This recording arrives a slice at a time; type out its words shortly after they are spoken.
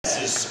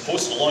is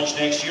supposed to launch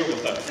next year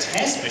with a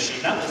test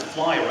mission that will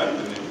fly around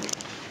the moon.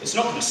 It's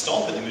not going to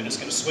stop at the moon, it's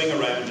going to swing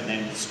around and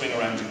then swing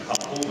around and come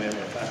home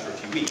after a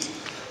few weeks.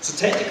 So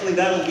technically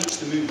that'll reach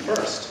the moon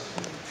first.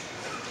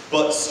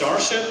 But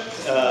Starship,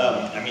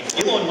 I mean,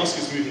 Elon Musk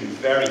is moving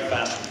very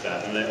fast with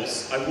that, and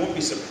I won't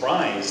be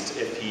surprised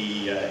if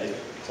he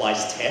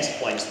applies test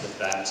flights with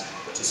that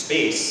to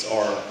space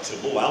or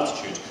to low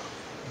altitude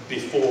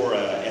before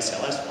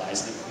SLS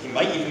flies. He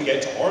might even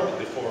get to orbit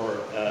before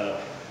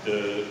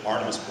the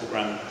Artemis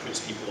program puts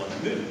people on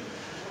the moon.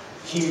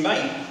 He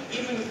might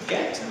even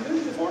get to the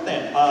moon before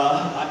then.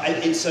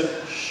 It's a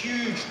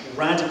huge,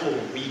 radical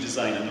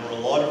redesign, and there are a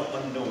lot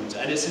of unknowns.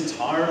 And it's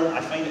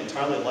I find it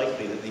entirely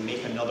likely that they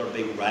make another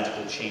big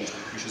radical change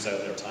that pushes out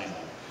their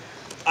timeline.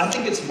 I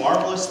think it's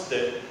marvelous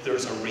that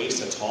there's a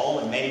race at all,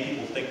 and many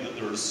people think that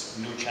there's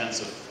no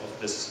chance of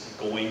this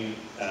going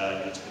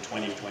into the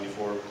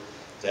 2024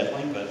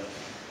 deadline, but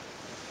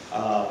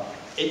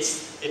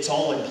it's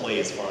all in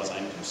play as far as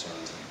I'm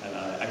concerned. And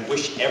I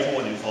wish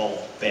everyone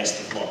involved best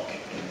of luck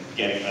in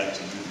getting back to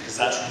the moon, because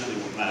that's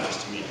really what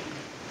matters to me.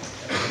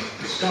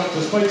 Scott,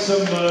 despite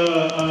some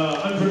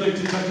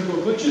unpredicted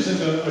technical glitches in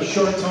a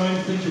short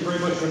time, thank you very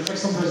much for an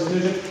excellent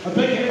presentation. A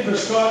big hand for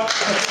Scott.